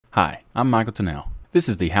Hi, I'm Michael Tennell. This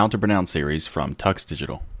is the How to Pronounce series from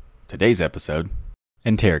TuxDigital. Today's episode,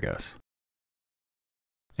 Antergos.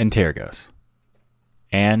 Antergos.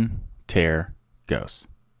 Antergos.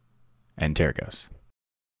 Antergos.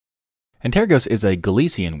 Antergos is a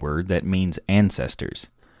Galician word that means ancestors.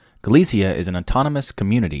 Galicia is an autonomous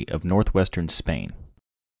community of northwestern Spain.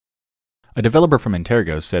 A developer from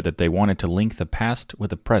Antergos said that they wanted to link the past with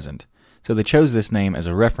the present, so they chose this name as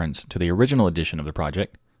a reference to the original edition of the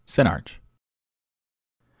project, CinnArch.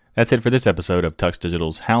 That's it for this episode of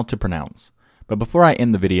TuxDigital's How to Pronounce. But before I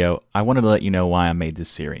end the video, I wanted to let you know why I made this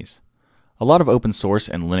series. A lot of open source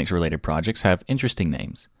and Linux-related projects have interesting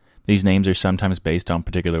names. These names are sometimes based on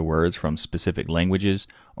particular words from specific languages,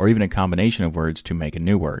 or even a combination of words to make a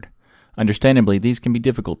new word. Understandably, these can be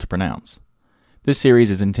difficult to pronounce. This series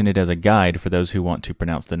is intended as a guide for those who want to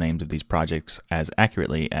pronounce the names of these projects as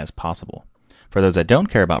accurately as possible. For those that don't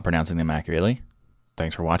care about pronouncing them accurately,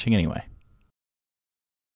 thanks for watching anyway.